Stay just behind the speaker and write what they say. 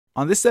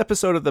On this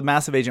episode of the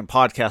Massive Agent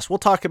Podcast, we'll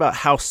talk about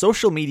how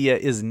social media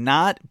is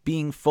not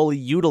being fully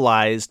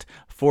utilized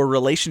for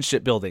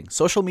relationship building.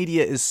 Social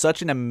media is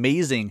such an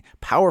amazing,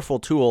 powerful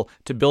tool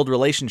to build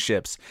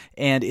relationships,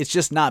 and it's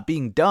just not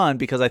being done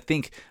because I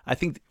think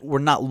we're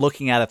not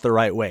looking at it the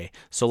right way.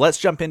 So let's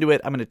jump into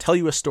it. I'm going to tell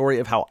you a story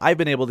of how I've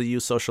been able to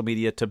use social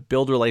media to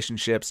build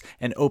relationships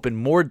and open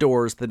more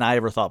doors than I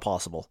ever thought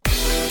possible.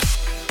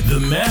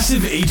 The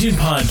Massive Agent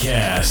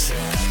Podcast,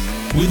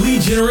 with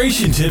lead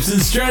generation tips and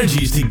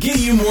strategies to get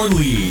you more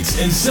leads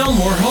and sell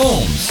more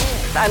homes.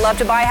 I love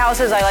to buy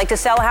houses. I like to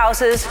sell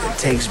houses. It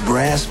takes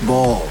brass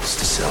balls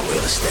to sell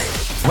real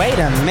estate. Wait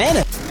a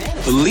minute.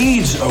 The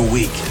leads are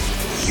weak.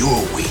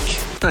 You're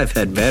weak. I've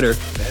had better.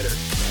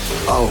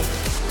 Oh,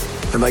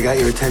 have I got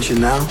your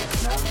attention now?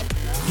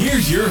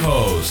 Here's your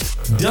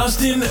host,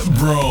 Dustin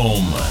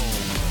Brome.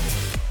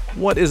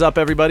 What is up,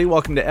 everybody?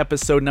 Welcome to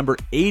episode number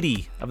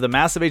 80 of the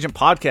Massive Agent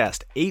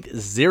Podcast,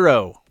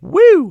 80.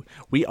 Woo!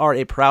 We are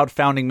a proud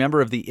founding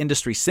member of the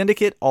Industry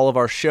Syndicate. All of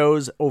our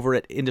shows over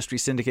at Industry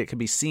Syndicate can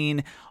be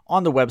seen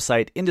on the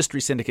website,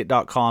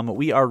 industrysyndicate.com.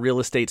 We are real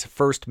estate's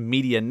first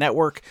media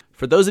network.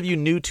 For those of you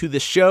new to the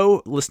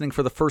show, listening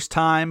for the first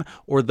time,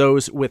 or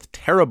those with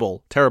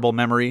terrible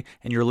memory,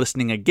 and you're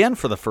listening again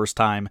for the first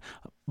time,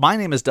 my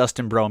name is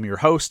Dustin Brome, your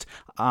host.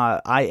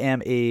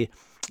 I'm a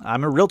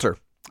realtor.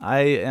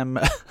 I am,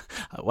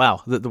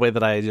 wow, the way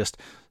that I just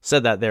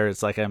said that there,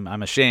 it's like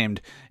I'm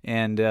ashamed,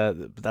 and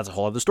that's a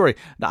whole other story.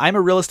 Now, I'm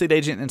a real estate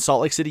agent in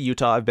Salt Lake City,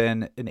 Utah. I've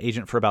been an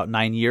agent for about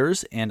 9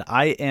 years, and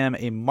I am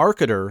a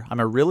marketer.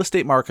 I'm a real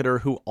estate marketer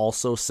who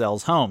also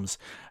sells homes.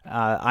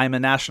 I'm a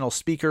national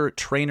speaker,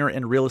 trainer,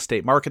 and real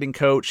estate marketing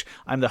coach.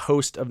 I'm the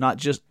host of not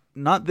just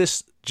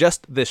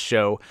this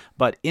show,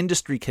 but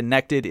Industry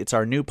Connected. It's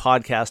our new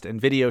podcast and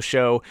video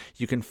show.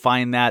 You can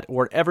find that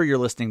wherever you're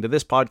listening to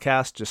this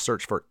podcast. Just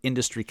search for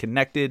Industry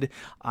Connected.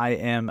 I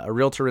am a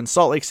realtor in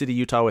Salt Lake City,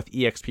 Utah with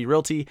eXp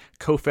Realty,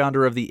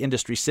 co-founder of the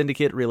Industry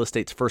Syndicate, real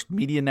estate's first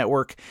media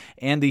network,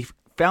 and the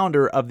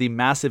founder of the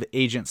Massive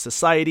Agent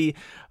Society.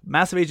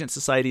 Massive Agent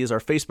Society is our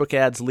Facebook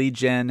ads, lead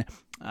gen,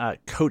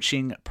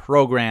 coaching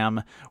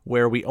program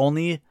where we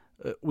only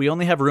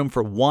have room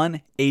for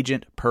one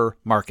agent per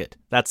market.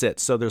 That's it.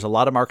 So there's a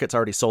lot of markets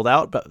already sold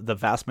out, but the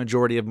vast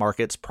majority of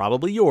markets,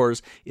 probably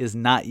yours, is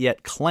not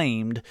yet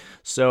claimed.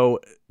 So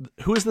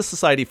who is the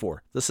society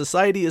for? The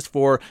society is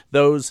for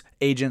those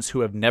agents who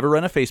have never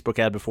run a Facebook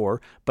ad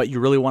before, but you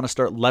really want to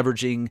start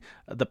leveraging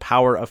the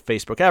power of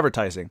Facebook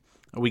advertising.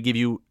 We give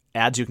you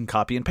ads you can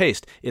copy and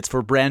paste. It's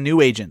for brand new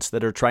agents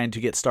that are trying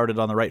to get started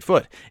on the right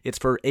foot. It's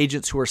for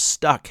agents who are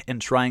stuck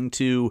and trying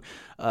to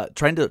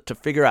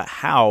figure out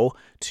how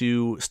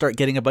to start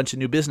getting a bunch of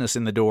new business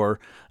in the door,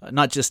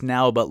 not just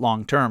now, but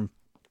long term.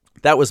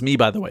 That was me,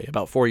 by the way,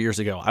 about 4 years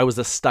ago. I was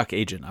a stuck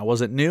agent. I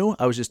wasn't new.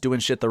 I was just doing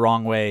shit the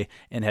wrong way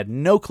and had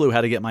no clue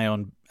how to get my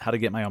own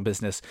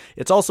business.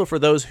 It's also for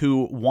those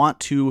who want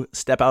to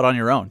step out on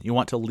your own. You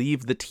want to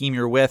leave the team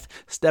you're with,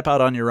 step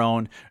out on your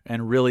own,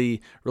 and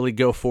really, really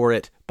go for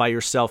it by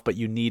yourself, but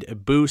you need a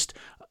boost.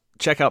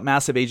 Check out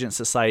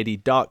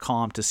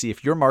massiveagentsociety.com to see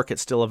if your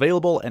market's still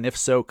available, and if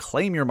so,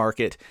 claim your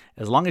market.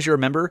 As long as you're a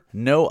member,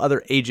 no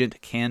other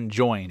agent can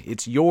join.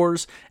 It's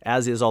yours,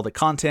 as is all the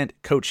content,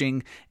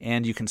 coaching,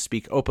 and you can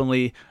speak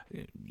openly.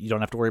 You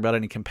don't have to worry about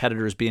any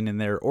competitors being in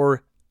there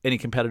or any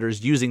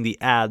competitors using the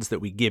ads that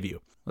we give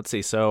you. Let's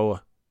see.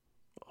 So,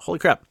 holy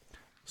crap.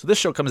 So this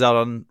show comes out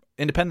on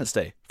Independence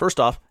Day. First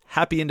off,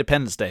 happy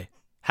Independence Day.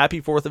 Happy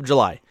 4th of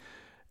July.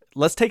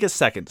 Let's take a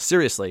second,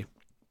 seriously,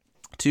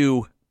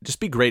 to just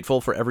be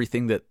grateful for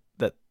everything that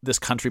this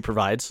country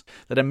provides,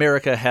 that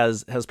America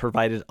has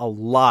provided a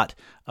lot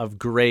of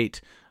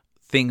great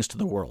things to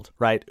the world,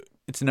 right?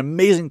 It's an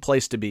amazing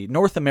place to be.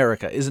 North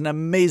America is an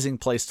amazing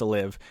place to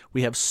live.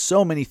 We have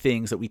so many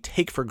things that we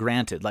take for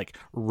granted, like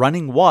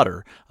running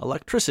water,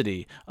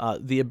 electricity,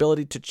 the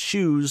ability to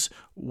choose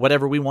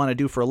whatever we want to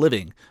do for a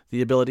living,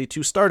 the ability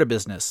to start a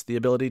business, the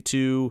ability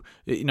to,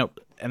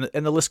 and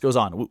the list goes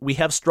on. We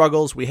have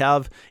struggles, we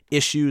have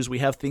issues, we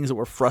have things that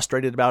we're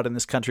frustrated about in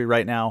this country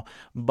right now,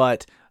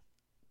 but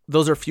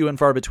those are few and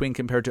far between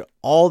compared to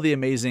all the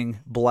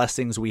amazing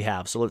blessings we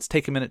have. So let's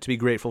take a minute to be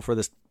grateful for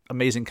this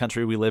amazing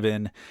country we live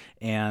in,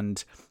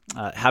 and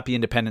happy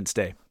Independence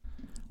Day.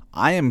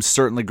 I am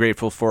certainly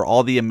grateful for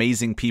all the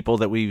amazing people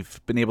that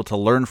we've been able to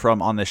learn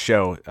from on this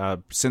show.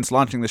 Since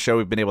launching the show,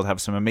 we've been able to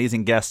have some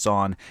amazing guests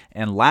on,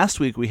 and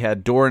last week we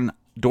had Doran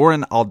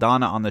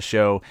Aldana on the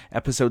show,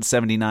 episode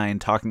 79,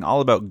 talking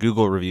all about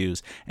Google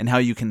reviews and how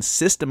you can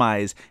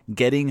systemize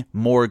getting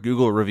more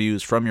Google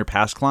reviews from your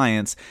past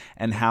clients,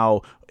 and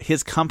how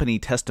his company,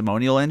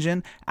 Testimonial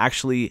Engine,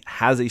 actually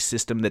has a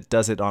system that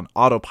does it on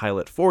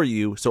autopilot for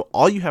you. So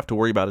all you have to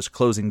worry about is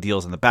closing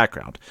deals in the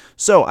background.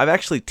 So I've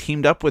actually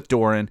teamed up with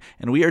Doran,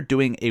 and we are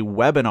doing a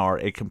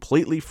webinar, a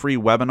completely free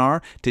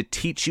webinar to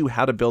teach you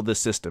how to build this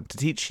system, to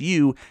teach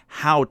you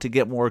how to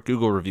get more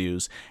Google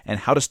reviews and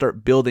how to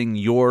start building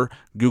your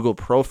Google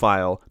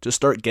profile to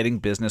start getting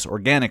business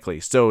organically.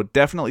 So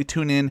definitely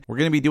tune in. We're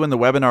going to be doing the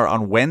webinar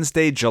on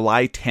Wednesday,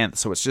 July 10th.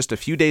 So it's just a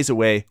few days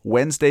away,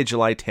 Wednesday,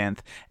 July 10th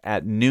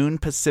at noon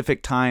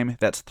Pacific time.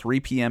 That's 3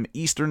 p.m.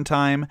 Eastern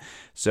time.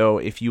 So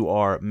if you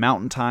are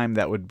Mountain time,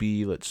 that would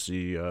be,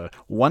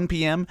 1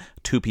 p.m.,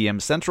 2 p.m.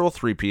 Central,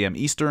 3 p.m.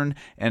 Eastern.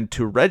 And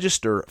to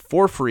register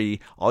for free,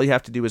 all you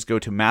have to do is go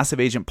to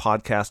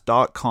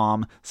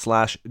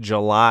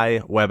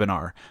massiveagentpodcast.com/July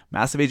webinar.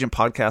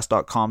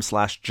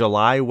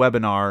 massiveagentpodcast.com/July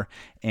webinar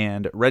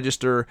and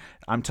register.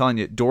 I'm telling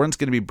you, Doran's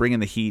going to be bringing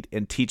the heat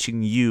and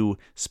teaching you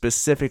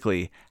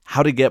specifically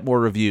how to get more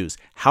reviews,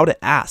 how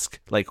to ask,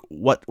 like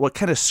what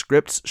kind of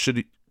scripts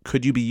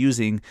could you be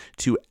using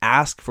to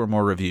ask for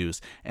more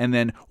reviews? And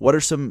then what are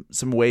some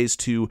ways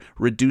to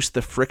reduce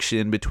the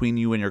friction between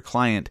you and your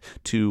client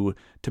to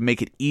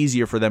make it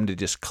easier for them to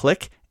just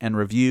click and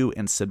review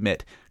and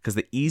submit? Because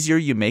the easier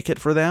you make it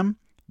for them,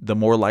 the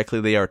more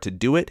likely they are to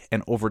do it.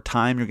 And over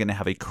time, you're going to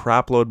have a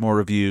crapload more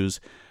reviews,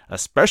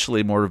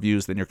 especially more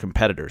reviews than your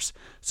competitors.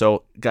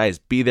 So guys,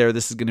 be there.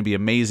 This is going to be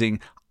amazing.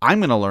 I'm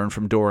going to learn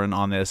from Doran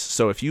on this.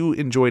 So if you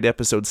enjoyed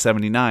episode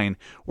 79,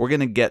 we're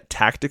going to get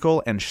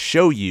tactical and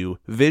show you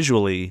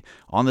visually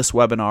on this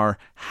webinar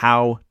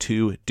how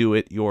to do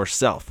it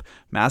yourself.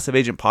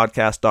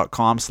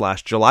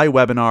 MassiveAgentPodcast.com/July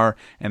webinar,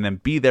 and then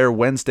be there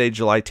Wednesday,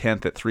 July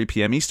 10th at 3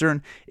 p.m.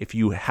 Eastern. If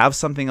you have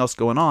something else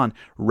going on,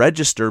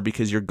 register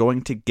because you're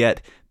going to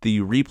get the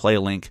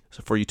replay link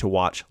for you to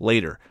watch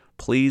later.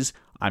 Please,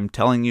 I'm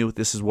telling you,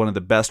 this is one of the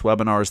best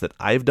webinars that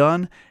I've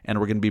done, and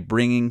we're going to be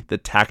bringing the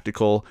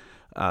tactical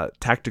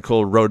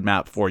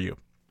roadmap for you.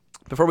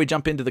 Before we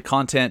jump into the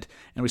content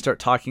and we start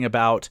talking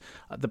about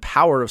the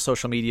power of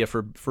social media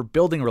for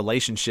building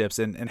relationships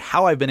and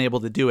how I've been able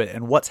to do it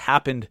and what's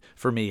happened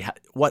for me,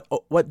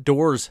 what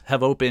doors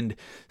have opened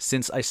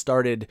since I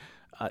started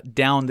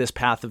down this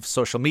path of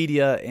social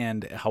media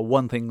and how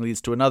one thing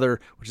leads to another,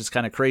 which is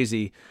kind of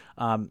crazy.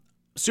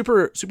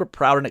 Super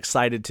proud and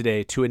excited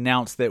today to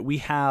announce that we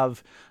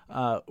have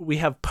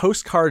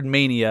Postcard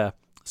Mania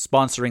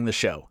sponsoring the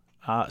show.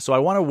 So I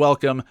want to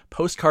welcome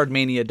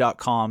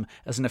postcardmania.com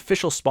as an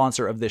official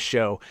sponsor of this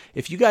show.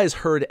 If you guys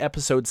heard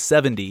episode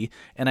 70,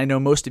 and I know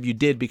most of you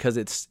did because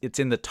it's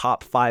in the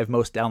top 5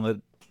 most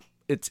downloaded,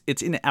 it's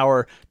in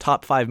our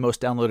top 5 most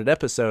downloaded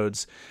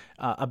episodes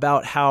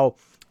about how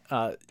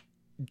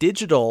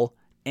digital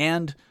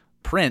and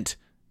print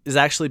is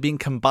actually being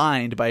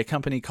combined by a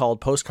company called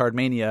Postcard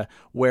Mania,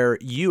 where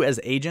you as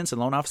agents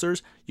and loan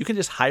officers, you can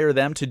just hire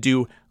them to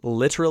do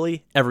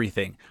literally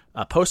everything.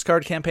 A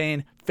postcard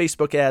campaign,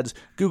 Facebook ads,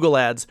 Google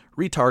ads,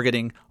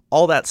 retargeting,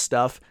 all that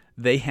stuff.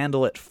 They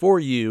handle it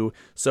for you.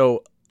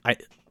 So I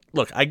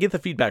get the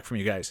feedback from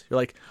you guys. You're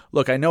like,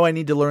 look, I know I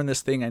need to learn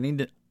this thing. I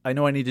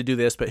know I need to do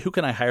this, but who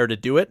can I hire to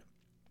do it?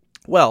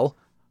 Well,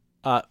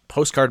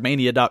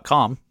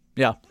 postcardmania.com.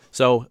 Yeah.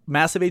 So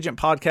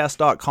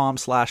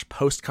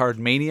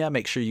massiveagentpodcast.com/postcardmania.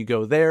 Make sure you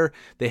go there.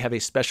 They have a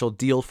special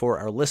deal for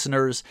our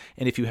listeners.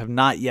 And if you have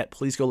not yet,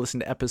 please go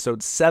listen to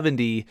episode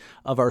 70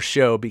 of our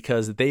show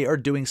because they are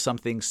doing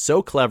something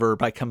so clever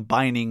by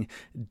combining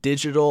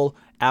digital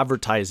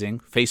advertising,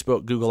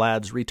 Facebook, Google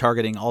ads,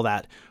 retargeting, all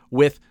that,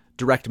 with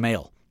direct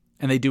mail.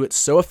 And they do it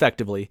so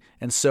effectively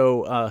and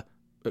so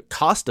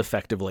cost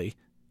effectively.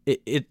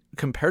 It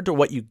compared to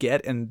what you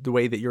get and the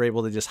way that you're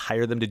able to just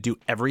hire them to do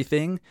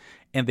everything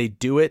and they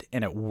do it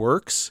and it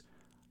works,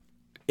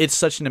 it's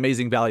such an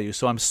amazing value.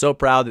 So I'm so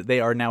proud that they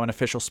are now an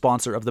official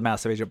sponsor of the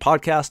Massive Agent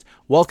Podcast.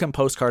 Welcome,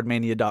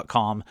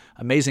 postcardmania.com.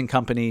 Amazing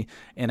company.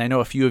 And I know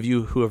a few of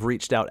you who have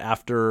reached out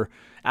after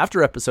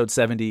episode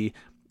 70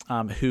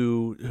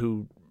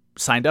 who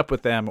signed up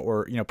with them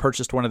or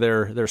purchased one of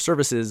their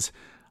services.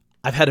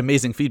 I've had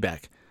amazing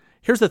feedback.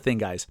 Here's the thing,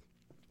 guys.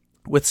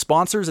 With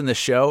sponsors in the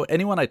show,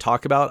 anyone I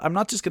talk about, I'm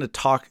not just going to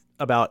talk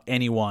about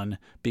anyone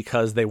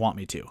because they want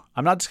me to.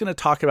 I'm not just going to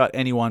talk about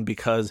anyone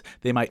because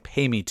they might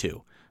pay me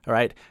to. All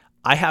right.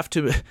 They have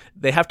to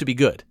be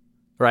good.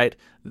 Right.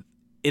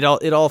 It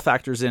all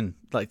factors in,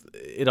 like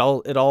it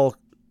all,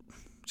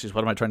 geez,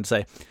 what am I trying to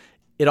say?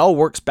 It all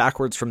works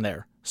backwards from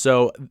there.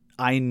 So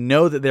I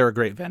know that they're a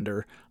great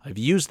vendor. I've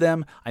used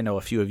them. I know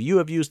a few of you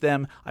have used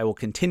them. I will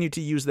continue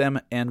to use them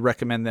and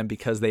recommend them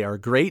because they are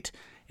great.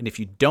 And if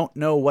you don't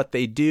know what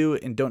they do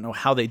and don't know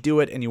how they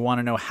do it, and you want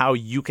to know how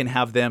you can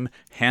have them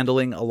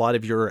handling a lot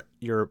of your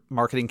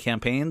marketing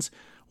campaigns,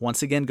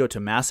 once again, go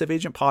to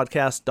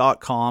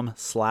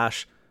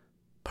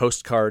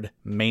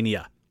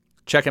massiveagentpodcast.com/postcardmania.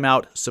 Check them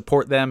out.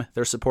 Support them.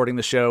 They're supporting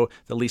the show.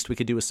 The least we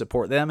could do is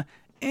support them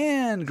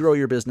and grow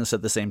your business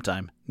at the same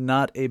time.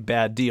 Not a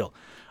bad deal.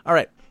 All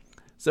right.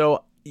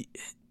 So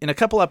in a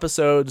couple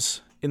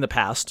episodes in the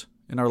past,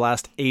 in our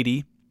last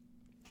 80,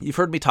 you've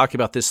heard me talk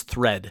about this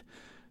thread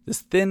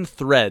this thin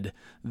thread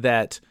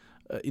that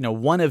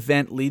one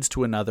event leads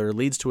to another,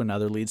 leads to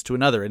another, leads to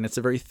another, and it's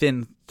a very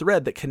thin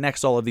thread that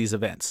connects all of these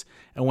events.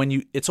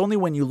 And it's only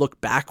when you look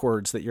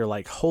backwards that you're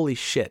like, holy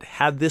shit,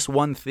 had this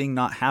one thing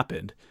not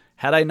happened,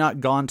 had I not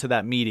gone to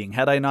that meeting,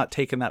 had I not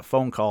taken that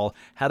phone call,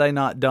 had I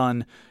not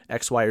done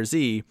X, Y, or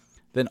Z,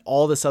 then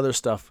all this other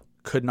stuff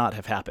could not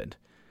have happened.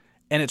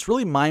 And it's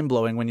really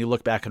mind-blowing when you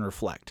look back and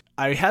reflect.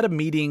 I had a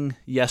meeting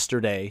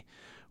yesterday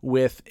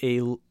with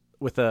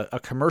a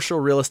commercial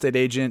real estate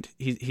agent.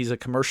 He's a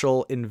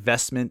commercial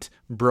investment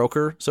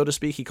broker, so to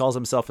speak. He calls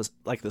himself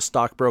like the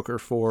stockbroker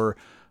for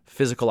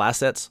physical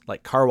assets,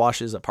 like car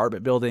washes,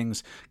 apartment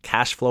buildings,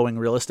 cash flowing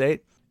real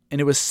estate. And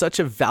it was such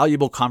a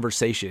valuable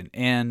conversation.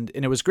 And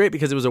it was great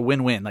because it was a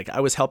win-win. Like I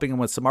was helping him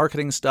with some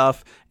marketing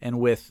stuff and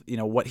with,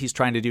 what he's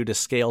trying to do to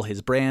scale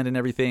his brand and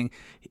everything.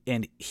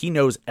 And he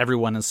knows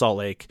everyone in Salt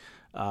Lake.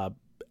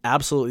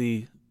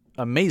 Absolutely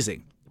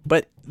amazing.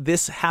 But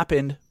this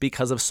happened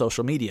because of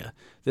social media.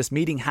 This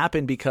meeting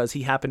happened because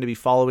he happened to be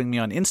following me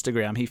on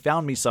Instagram. He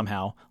found me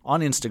somehow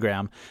on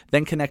Instagram,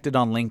 then connected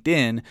on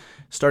LinkedIn,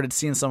 started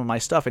seeing some of my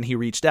stuff, and he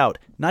reached out,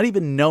 not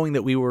even knowing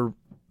that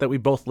we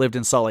both lived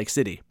in Salt Lake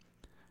City.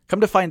 Come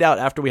to find out,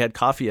 after we had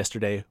coffee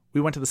yesterday, we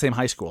went to the same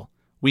high school.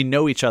 We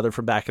know each other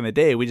from back in the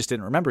day. We just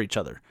didn't remember each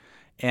other.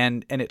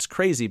 And it's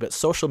crazy, but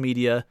social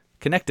media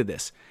connected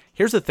this.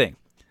 Here's the thing.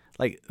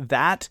 Like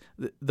that,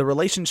 the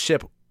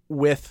relationship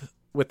with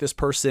this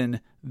person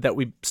that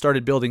we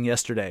started building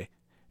yesterday,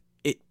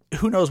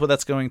 who knows what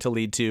that's going to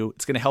lead to.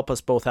 It's going to help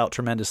us both out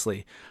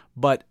tremendously.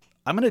 But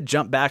I'm going to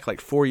jump back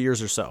like 4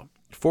 years or so,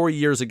 4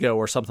 years ago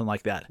or something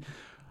like that.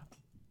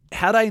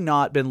 Had I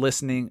not been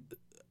listening,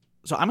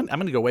 so I'm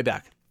going to go way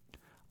back.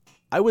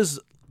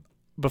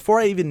 Before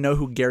I even know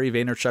who Gary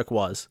Vaynerchuk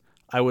was,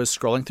 I was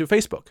scrolling through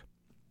Facebook.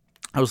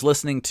 I was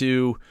listening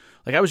to,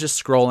 I was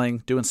just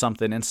scrolling, doing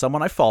something, and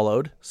someone I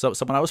followed,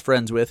 someone I was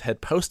friends with, had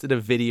posted a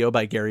video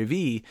by Gary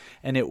Vee,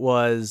 and it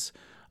was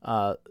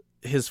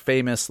his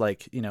famous,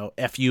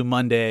 F you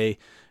Monday,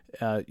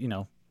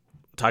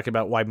 talking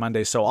about why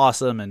Monday's so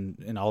awesome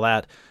and all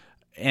that.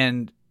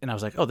 And I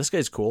was like, oh, this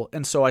guy's cool.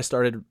 And so I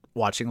started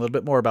watching a little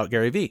bit more about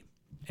Gary Vee.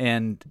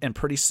 And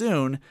pretty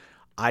soon,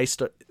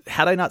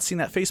 had I not seen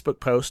that Facebook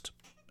post,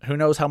 who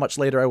knows how much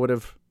later I would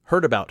have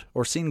heard about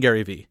or seen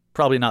Gary Vee.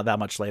 Probably not that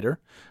much later,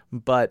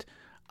 but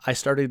I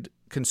started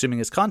consuming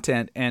his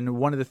content, and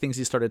one of the things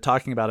he started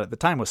talking about at the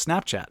time was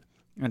Snapchat.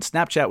 And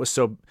Snapchat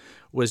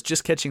was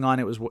just catching on.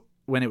 It was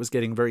when it was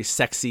getting very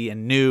sexy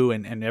and new,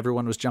 and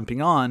everyone was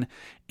jumping on.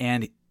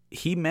 And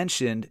he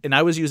mentioned, and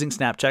I was using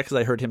Snapchat because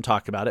I heard him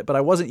talk about it, but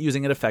I wasn't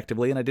using it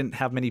effectively, and I didn't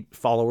have many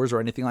followers or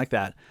anything like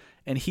that.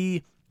 And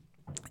he,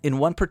 in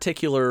one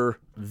particular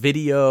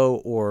video,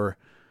 or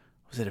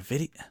was it a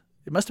video?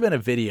 It must have been a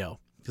video,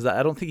 because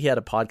I don't think he had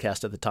a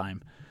podcast at the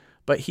time.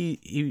 But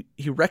he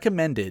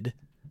recommended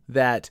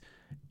that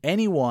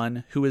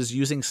anyone who is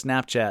using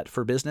Snapchat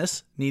for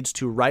business needs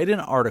to write an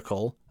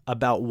article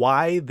about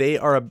why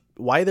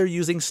they're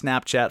using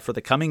Snapchat for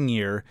the coming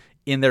year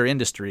in their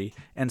industry,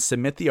 and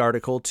submit the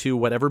article to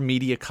whatever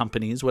media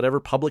companies, whatever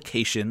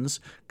publications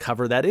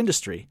cover that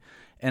industry.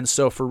 And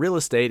so for real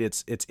estate,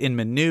 it's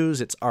Inman News,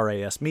 it's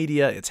RAS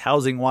Media, it's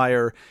Housing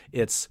Wire,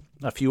 it's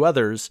a few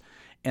others.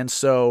 And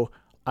so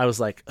I was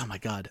like, oh my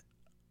God,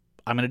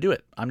 I'm going to do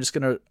it. I'm just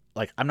going to,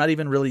 I'm not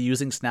even really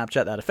using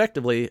Snapchat that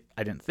effectively,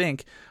 I didn't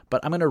think,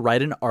 but I'm going to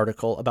write an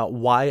article about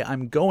why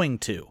I'm going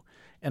to.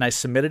 And I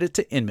submitted it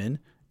to Inman,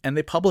 and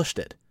they published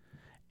it.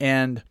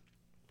 And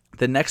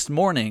the next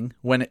morning,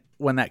 when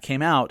that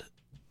came out,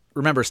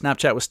 remember,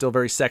 Snapchat was still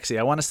very sexy.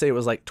 I want to say it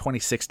was like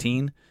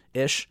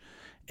 2016-ish,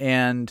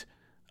 and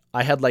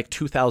I had like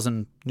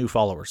 2,000 new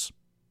followers.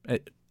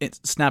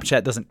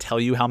 Snapchat doesn't tell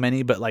you how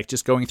many, but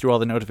just going through all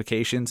the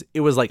notifications, it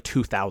was like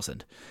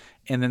 2,000.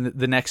 And then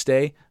the next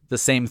day, the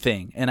same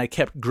thing. And I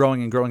kept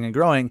growing and growing and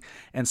growing.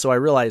 And so I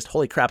realized,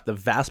 holy crap, the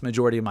vast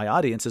majority of my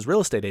audience is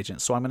real estate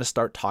agents. So I'm going to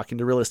start talking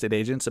to real estate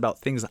agents about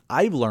things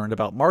I've learned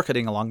about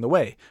marketing along the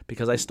way,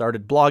 because I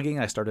started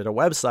blogging, I started a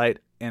website,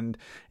 and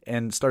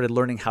started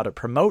learning how to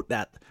promote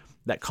that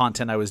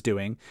content I was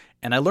doing.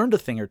 And I learned a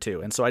thing or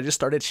two. And so I just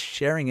started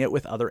sharing it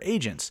with other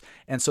agents.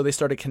 And so they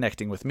started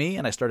connecting with me,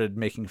 and I started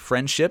making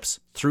friendships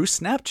through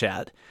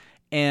Snapchat.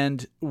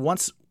 And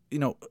once,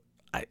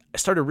 I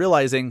started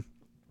realizing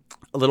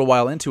a little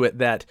while into it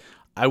that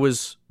I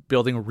was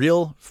building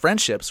real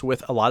friendships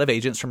with a lot of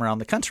agents from around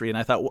the country. And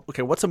I thought,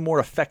 okay, what's a more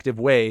effective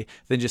way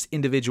than just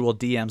individual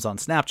DMs on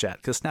Snapchat?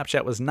 Because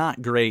Snapchat was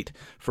not great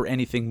for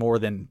anything more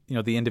than,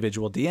 the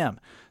individual DM.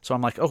 So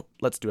I'm like, oh,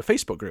 let's do a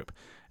Facebook group.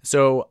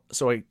 So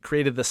I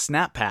created the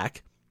Snap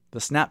Pack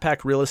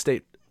Real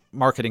Estate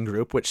Marketing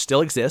Group, which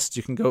still exists.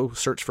 You can go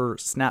search for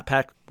Snap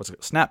Pack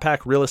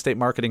Real Estate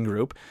Marketing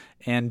Group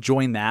and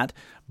join that.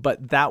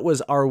 But that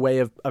was our way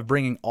of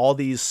bringing all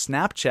these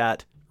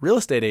Snapchat real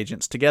estate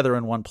agents together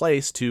in one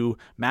place to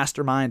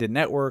mastermind and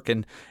network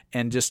and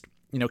just,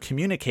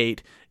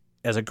 communicate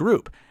as a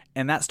group.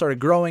 And that started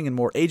growing, and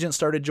more agents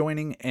started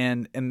joining.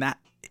 And that,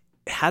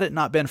 had it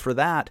not been for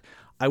that,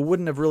 I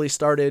wouldn't have really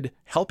started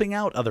helping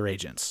out other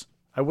agents.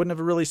 I wouldn't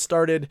have really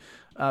started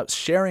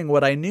sharing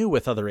what I knew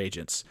with other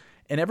agents.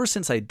 And ever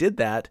since I did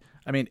that,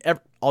 I mean,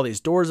 all these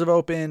doors have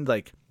opened.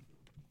 Like,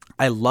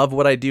 I love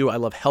what I do. I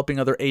love helping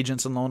other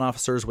agents and loan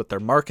officers with their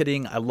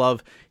marketing. I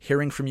love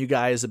hearing from you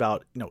guys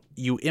about,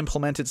 you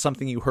implemented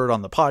something you heard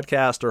on the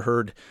podcast or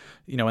heard,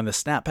 in the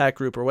Snapback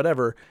group or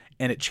whatever,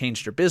 and it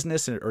changed your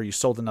business or you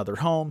sold another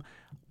home.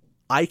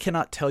 I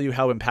cannot tell you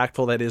how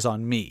impactful that is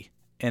on me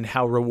and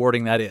how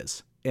rewarding that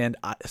is. And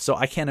so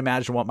I can't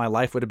imagine what my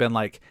life would have been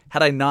like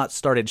had I not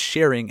started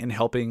sharing and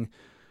helping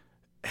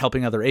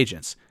other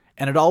agents.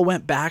 And it all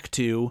went back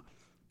to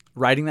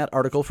writing that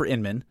article for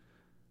Inman,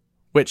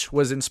 which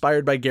was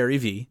inspired by Gary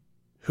Vee,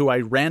 who I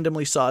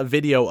randomly saw a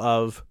video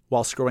of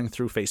while scrolling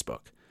through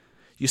Facebook.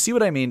 You see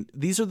what I mean?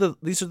 These are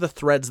the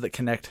threads that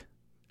connect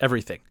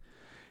everything.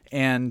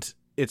 And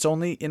it's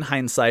only in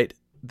hindsight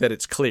that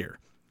it's clear.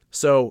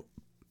 So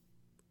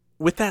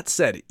with that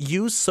said,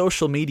 use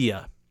social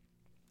media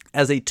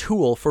as a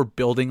tool for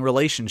building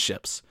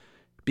relationships,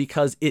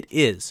 because it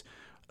is.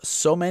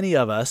 So many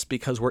of us,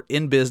 because we're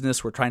in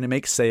business, we're trying to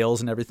make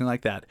sales and everything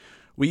like that,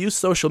 we use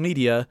social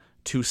media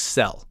to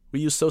sell.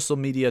 We use social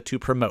media to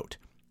promote.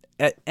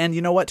 And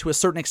you know what? To a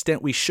certain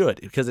extent, we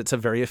should, because it's a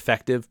very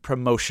effective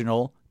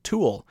promotional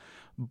tool.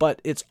 But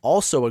it's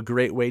also a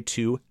great way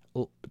to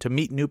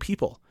meet new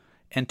people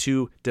and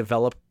to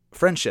develop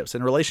friendships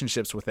and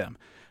relationships with them.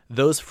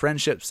 Those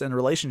friendships and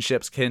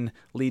relationships can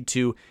lead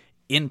to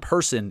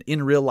in-person,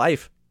 in real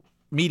life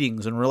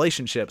meetings and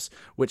relationships,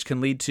 which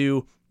can lead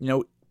to,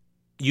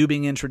 you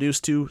being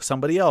introduced to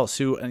somebody else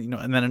who,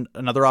 and then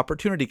another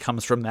opportunity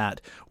comes from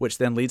that, which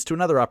then leads to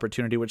another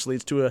opportunity, which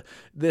leads to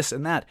this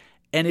and that.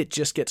 And it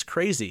just gets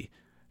crazy.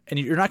 And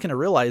you're not going to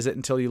realize it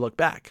until you look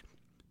back.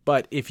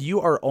 But if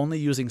you are only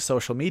using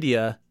social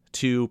media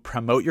to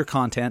promote your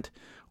content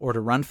or to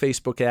run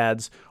Facebook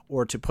ads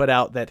or to put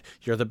out that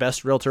you're the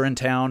best realtor in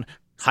town,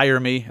 hire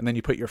me, and then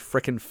you put your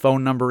frickin'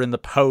 phone number in the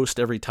post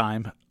every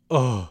time.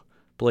 Oh,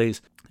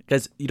 please.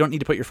 Because you don't need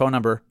to put your phone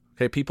number.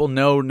 Okay, people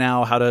know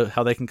now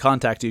how they can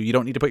contact you. You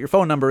don't need to put your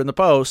phone number in the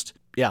post.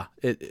 Yeah,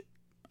 I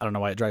don't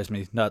know why it drives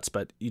me nuts,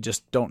 but you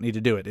just don't need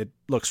to do it. It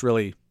looks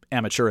really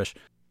amateurish.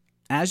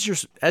 As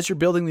you're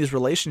building these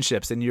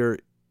relationships and you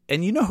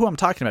know who I'm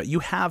talking about. You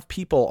have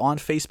people on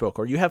Facebook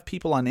or you have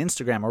people on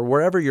Instagram or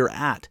wherever you're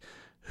at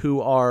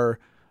who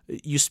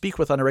you speak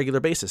with on a regular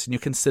basis and you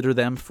consider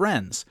them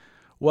friends.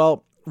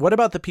 Well, what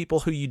about the people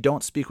who you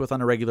don't speak with on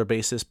a regular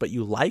basis, but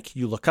you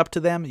look up to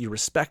them, you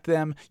respect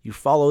them, you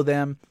follow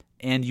them,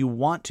 and you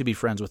want to be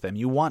friends with them.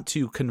 You want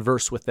to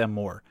converse with them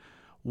more.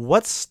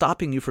 What's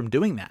stopping you from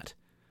doing that?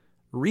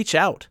 Reach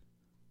out.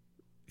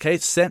 Okay,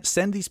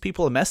 send these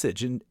people a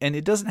message, and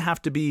it doesn't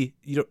have to be,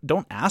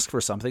 don't ask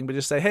for something, but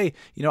just say, hey,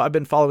 I've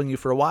been following you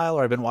for a while,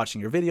 or I've been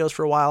watching your videos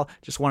for a while.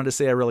 Just wanted to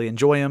say I really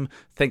enjoy them.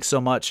 Thanks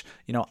so much.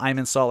 I'm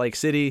in Salt Lake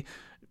City.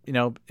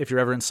 If you're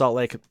ever in Salt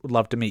Lake, would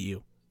love to meet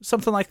you.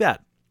 Something like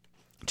that.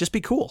 Just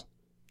be cool.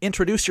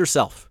 Introduce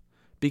yourself,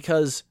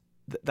 because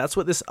that's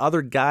what this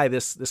other guy,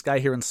 this guy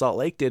here in Salt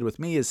Lake did with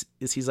me is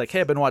he's like, hey,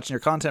 I've been watching your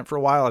content for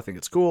a while. I think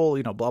it's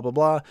cool, blah, blah,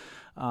 blah.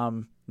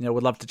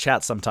 Would love to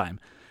chat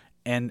sometime.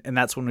 And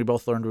that's when we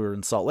both learned we were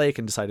in Salt Lake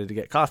and decided to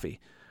get coffee.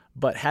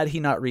 But had he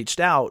not reached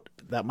out,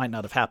 that might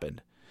not have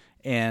happened.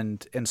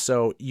 And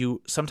so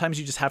sometimes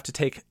you just have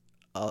to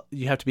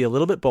you have to be a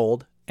little bit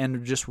bold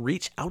and just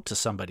reach out to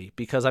somebody,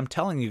 because I'm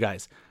telling you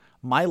guys,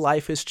 my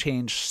life has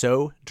changed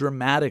so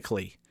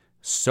dramatically.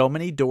 So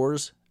many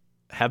doors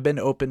have been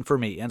open for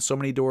me, and so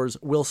many doors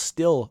will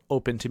still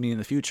open to me in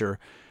the future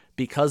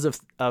because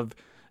of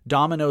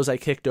dominoes I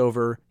kicked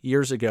over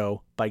years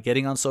ago by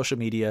getting on social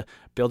media,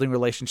 building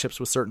relationships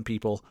with certain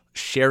people,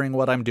 sharing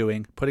what I'm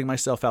doing, putting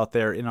myself out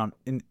there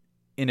in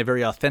a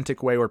very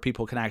authentic way where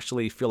people can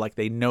actually feel like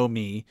they know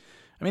me.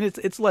 I mean,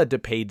 it's led to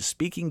paid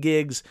speaking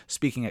gigs,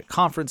 speaking at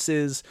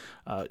conferences,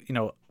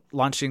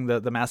 launching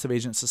the Massive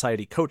Agent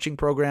Society coaching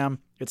program.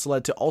 It's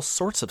led to all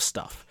sorts of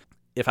stuff.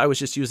 If I was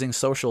just using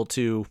social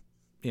to,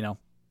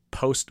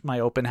 post my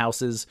open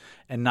houses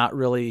and not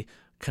really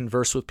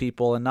converse with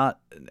people and not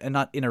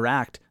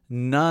interact,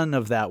 none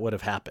of that would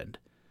have happened.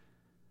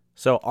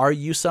 So are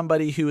you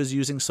somebody who is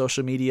using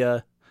social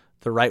media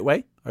the right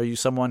way? Are you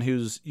someone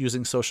who's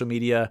using social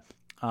media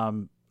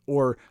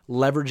or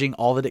leveraging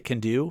all that it can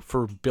do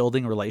for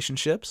building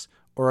relationships?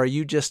 Or are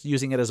you just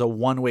using it as a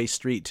one-way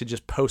street to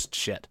just post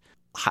shit?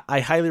 I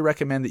highly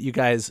recommend that you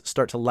guys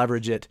start to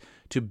leverage it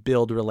to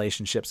build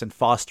relationships and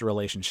foster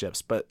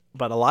relationships. But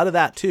a lot of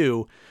that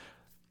too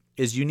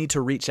is you need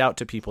to reach out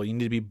to people. You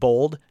need to be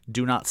bold.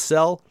 Do not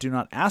sell. Do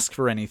not ask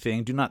for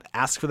anything. Do not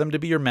ask for them to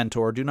be your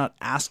mentor. Do not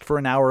ask for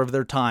an hour of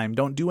their time.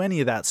 Don't do any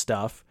of that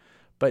stuff.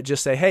 But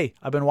just say, hey,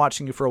 I've been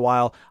watching you for a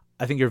while.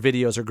 I think your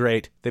videos are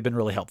great. They've been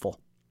really helpful.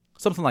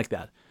 Something like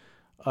that.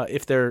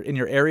 If they're in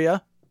your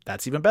area,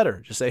 that's even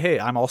better. Just say, hey,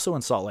 I'm also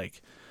in Salt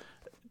Lake.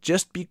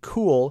 Just be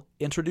cool,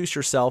 introduce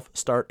yourself,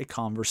 start a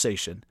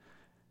conversation.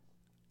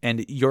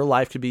 And your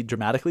life could be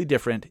dramatically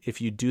different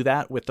if you do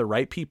that with the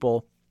right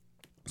people.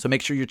 So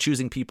make sure you're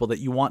choosing people that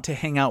you want to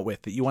hang out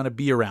with, that you want to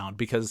be around,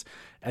 because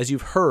as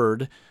you've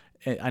heard,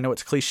 I know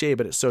it's cliche,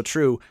 but it's so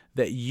true,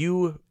 that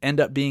you end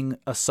up being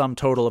a sum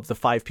total of the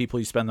 5 people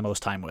you spend the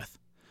most time with.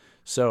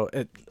 So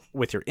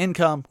with your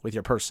income, with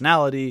your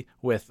personality,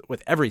 with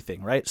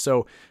everything, right?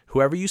 So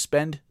whoever you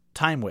spend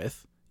time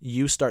with,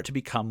 you start to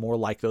become more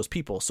like those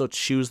people. So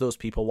choose those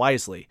people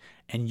wisely.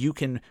 And you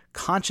can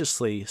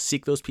consciously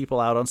seek those people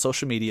out on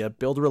social media,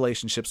 build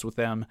relationships with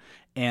them,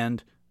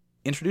 and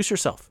introduce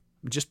yourself.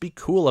 Just be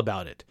cool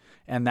about it.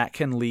 And that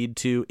can lead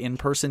to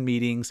in-person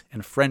meetings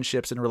and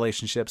friendships and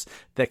relationships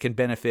that can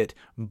benefit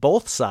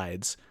both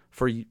sides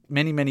for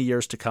many, many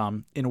years to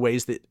come in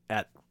ways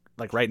that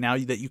like right now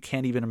that you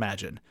can't even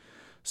imagine.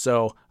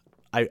 So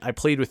I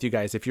plead with you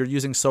guys, if you're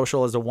using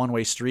social as a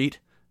one-way street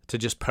to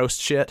just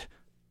post shit,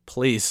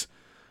 please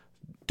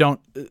don't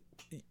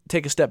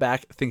take a step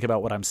back, think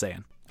about what I'm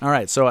saying. All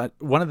right, so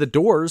one of the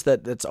doors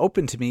that's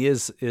open to me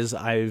is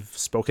I've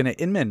spoken at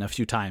Inman a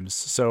few times.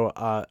 So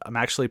I'm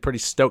actually pretty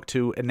stoked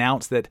to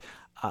announce that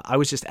I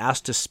was just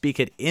asked to speak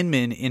at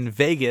Inman in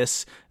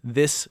Vegas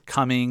this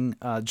coming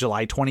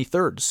July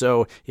 23rd.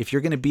 So if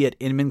you're going to be at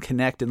Inman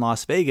Connect in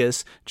Las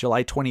Vegas,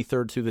 July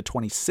 23rd through the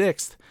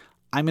 26th,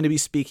 I'm going to be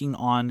speaking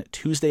on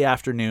Tuesday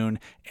afternoon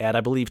at,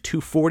 I believe,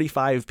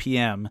 2:45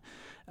 p.m.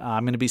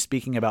 I'm going to be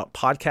speaking about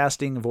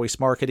podcasting, voice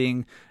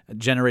marketing,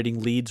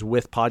 generating leads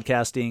with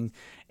podcasting.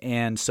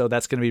 And so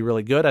that's going to be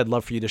really good. I'd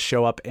love for you to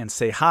show up and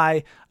say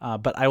hi.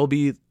 But I will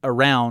be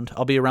around.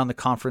 I'll be around the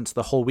conference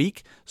the whole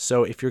week.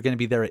 So if you're going to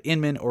be there at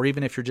Inman, or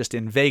even if you're just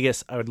in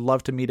Vegas, I would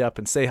love to meet up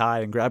and say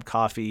hi and grab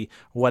coffee,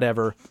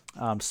 whatever.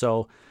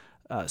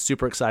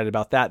 Super excited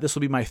about that. This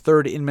will be my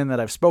 3rd Inman that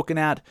I've spoken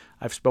at.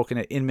 I've spoken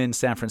at Inman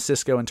San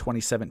Francisco in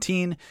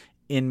 2017,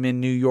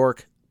 Inman New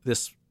York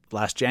this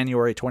last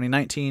January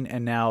 2019,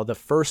 and now the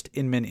first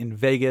Inman in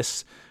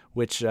Vegas,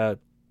 which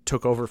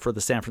took over for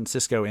the San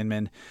Francisco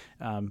Inman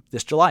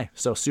this July.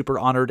 So super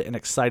honored and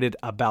excited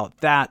about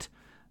that.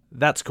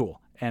 That's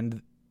cool.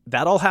 And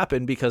that all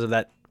happened because of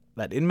that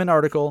Inman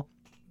article,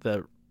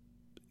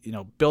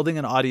 building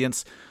an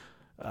audience,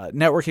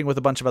 networking with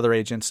a bunch of other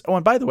agents. Oh,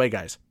 and by the way,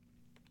 guys,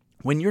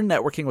 when you're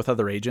networking with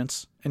other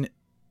agents, and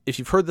if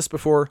you've heard this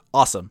before,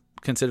 awesome.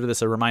 Consider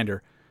this a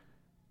reminder.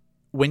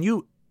 When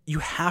you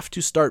have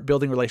to start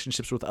building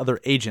relationships with other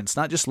agents,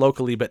 not just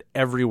locally, but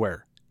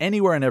everywhere,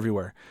 anywhere and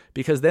everywhere,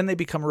 because then they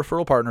become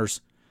referral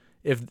partners.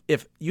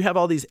 If you have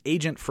all these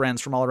agent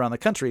friends from all around the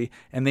country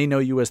and they know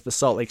you as the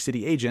Salt Lake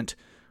City agent,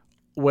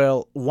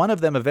 well, one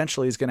of them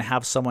eventually is going to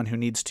have someone who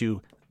needs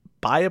to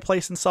buy a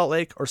place in Salt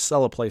Lake or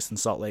sell a place in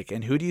Salt Lake.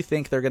 And who do you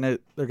think they're going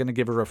to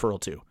give a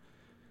referral to?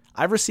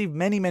 I've received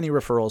many, many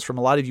referrals from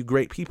a lot of you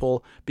great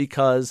people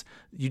because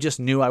you just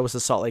knew I was a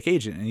Salt Lake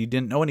agent and you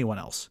didn't know anyone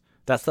else.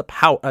 That's the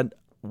power.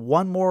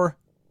 One more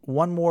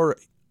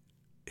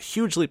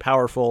hugely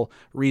powerful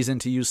reason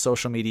to use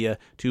social media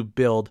to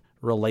build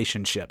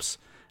relationships.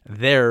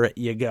 There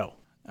you go.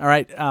 All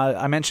right.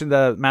 I mentioned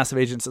the Massive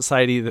Agent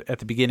Society at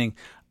the beginning.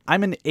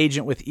 I'm an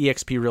agent with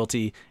eXp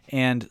Realty,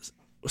 and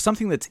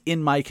something that's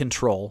in my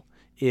control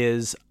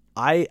is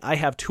I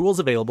have tools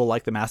available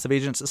like the Massive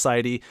Agent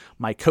Society,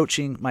 my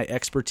coaching, my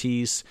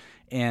expertise,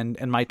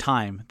 and my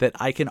time that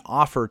I can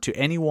offer to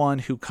anyone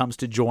who comes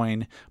to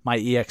join my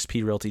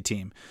eXp Realty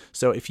team.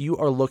 So if you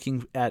are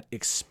looking at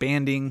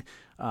expanding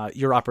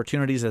your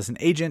opportunities as an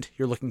agent,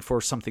 you're looking for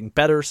something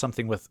better,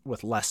 something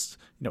with less,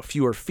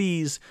 fewer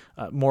fees,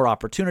 more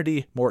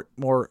opportunity,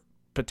 more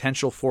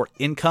potential for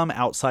income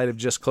outside of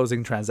just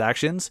closing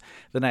transactions,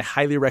 then I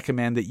highly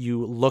recommend that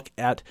you look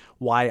at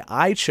why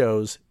I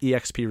chose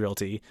eXp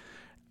Realty.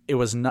 It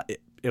was not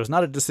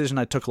a decision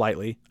I took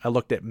lightly. I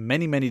looked at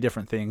many, many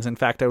different things. In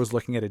fact, I was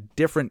looking at a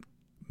different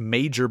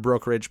major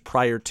brokerage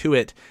prior to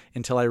it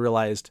until I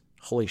realized,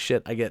 holy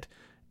shit, I get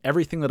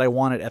everything that I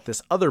wanted at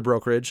this other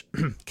brokerage,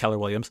 Keller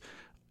Williams.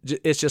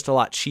 It's just a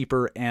lot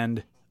cheaper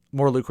and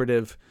more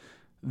lucrative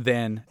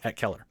than at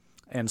Keller.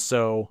 And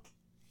so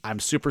I'm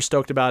super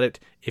stoked about it.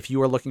 If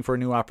you are looking for a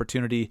new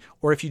opportunity,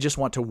 or if you just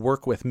want to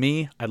work with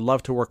me, I'd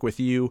love to work with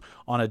you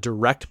on a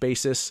direct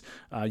basis.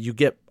 You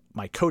get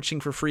my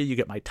coaching for free. You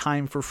get my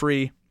time for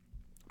free.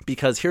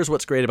 Because here's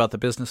what's great about the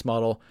business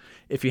model.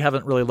 If you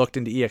haven't really looked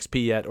into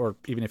eXp yet, or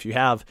even if you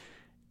have,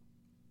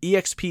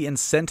 eXp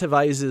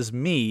incentivizes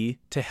me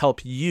to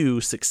help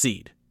you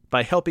succeed.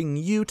 By helping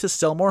you to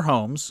sell more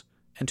homes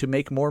and to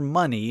make more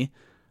money,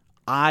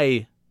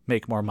 I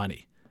make more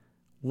money.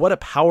 What a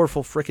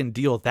powerful freaking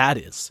deal that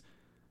is.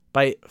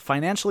 By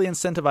financially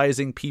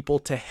incentivizing people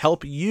to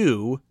help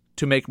you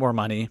to make more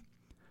money,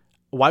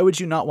 why would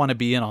you not want to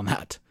be in on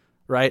that,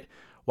 right?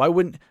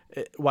 And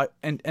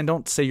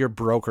don't say your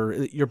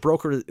broker. Your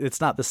broker,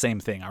 it's not the same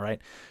thing, all right?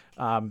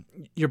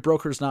 Your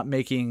broker's not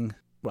making,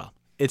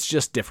 it's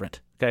just different,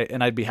 okay?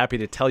 And I'd be happy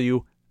to tell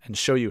you and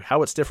show you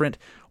how it's different,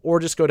 or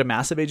just go to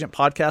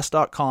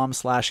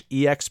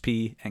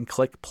massiveagentpodcast.com/EXP and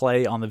click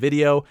play on the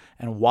video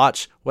and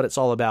watch what it's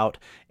all about.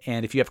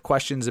 And if you have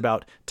questions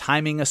about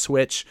timing a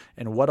switch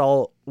and what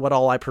all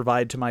I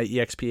provide to my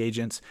eXp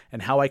agents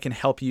and how I can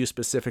help you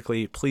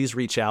specifically, please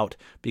reach out,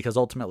 because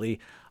ultimately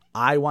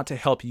I want to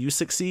help you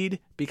succeed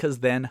because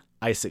then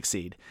I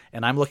succeed.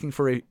 And I'm looking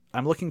for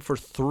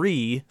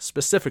three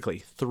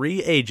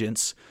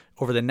agents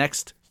over the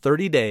next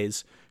 30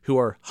 days who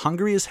are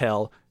hungry as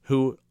hell,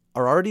 who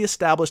are already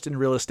established in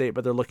real estate,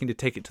 but they're looking to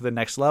take it to the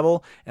next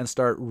level and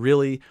start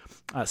really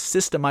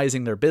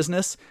systemizing their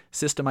business,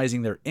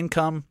 systemizing their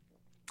income,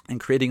 and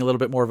creating a little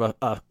bit more of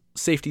a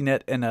safety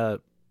net and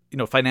a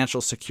financial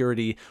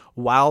security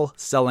while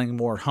selling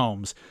more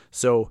homes.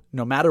 So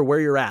no matter where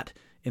you're at,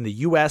 in the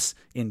US,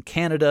 in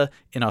Canada,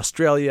 in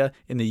Australia,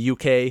 in the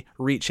UK,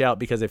 reach out,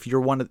 because if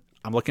you're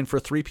I'm looking for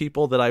 3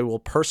 people that I will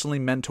personally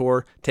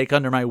mentor, take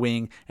under my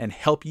wing, and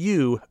help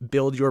you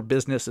build your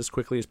business as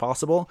quickly as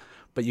possible.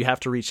 But you have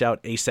to reach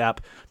out ASAP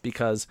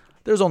because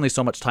there's only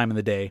so much time in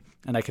the day,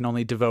 and I can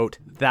only devote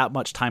that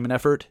much time and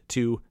effort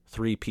to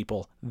 3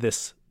 people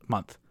this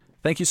month.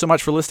 Thank you so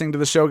much for listening to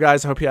the show,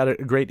 guys. I hope you had a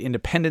great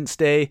Independence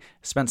Day,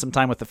 spent some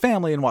time with the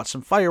family and watched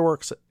some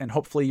fireworks, and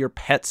hopefully your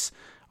pets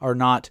are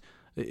not...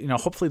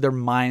 hopefully their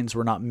minds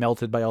were not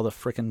melted by all the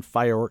frickin'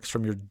 fireworks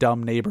from your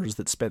dumb neighbors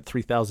that spent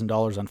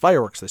 $3,000 on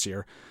fireworks this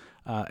year.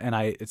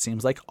 It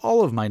seems like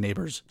all of my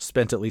neighbors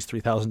spent at least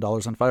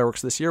 $3,000 on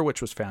fireworks this year,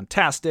 which was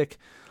fantastic.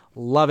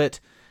 Love it.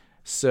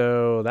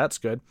 So that's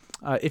good.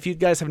 If you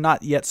guys have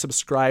not yet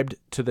subscribed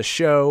to the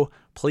show,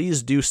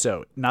 please do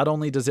so. Not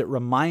only does it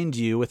remind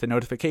you with a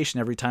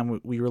notification every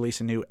time we release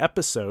a new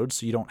episode,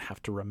 so you don't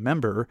have to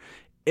remember,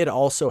 it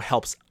also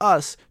helps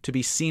us to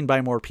be seen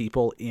by more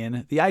people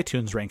in the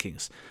iTunes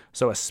rankings.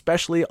 So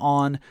especially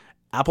on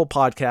Apple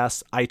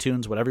Podcasts,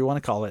 iTunes, whatever you want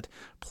to call it,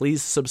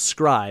 please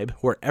subscribe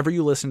wherever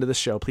you listen to the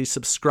show. Please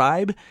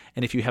subscribe.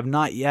 And if you have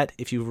not yet,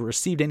 if you've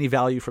received any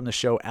value from the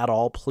show at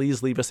all,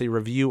 please leave us a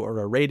review or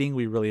a rating.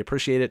 We really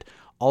appreciate it.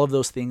 All of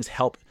those things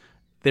help.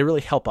 They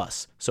really help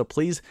us. So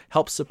please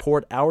help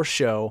support our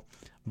show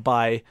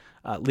by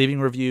leaving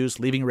reviews,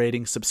 leaving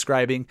ratings,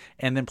 subscribing,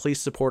 and then please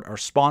support our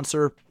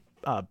sponsor,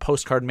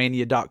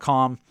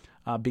 postcardmania.com,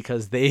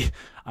 because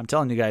I'm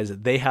telling you guys,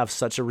 they have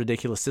such a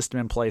ridiculous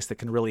system in place that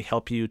can really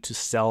help you to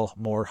sell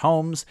more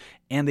homes,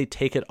 and they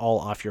take it all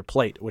off your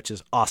plate, which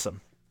is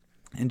awesome.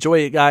 Enjoy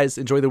it, guys.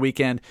 Enjoy the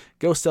weekend.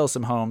 Go sell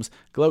some homes.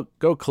 Go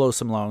close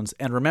some loans.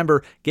 And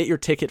remember, get your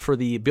ticket for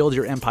the Build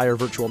Your Empire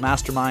Virtual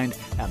Mastermind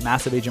at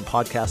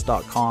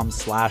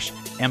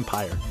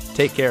massiveagentpodcast.com/empire.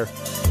 Take care.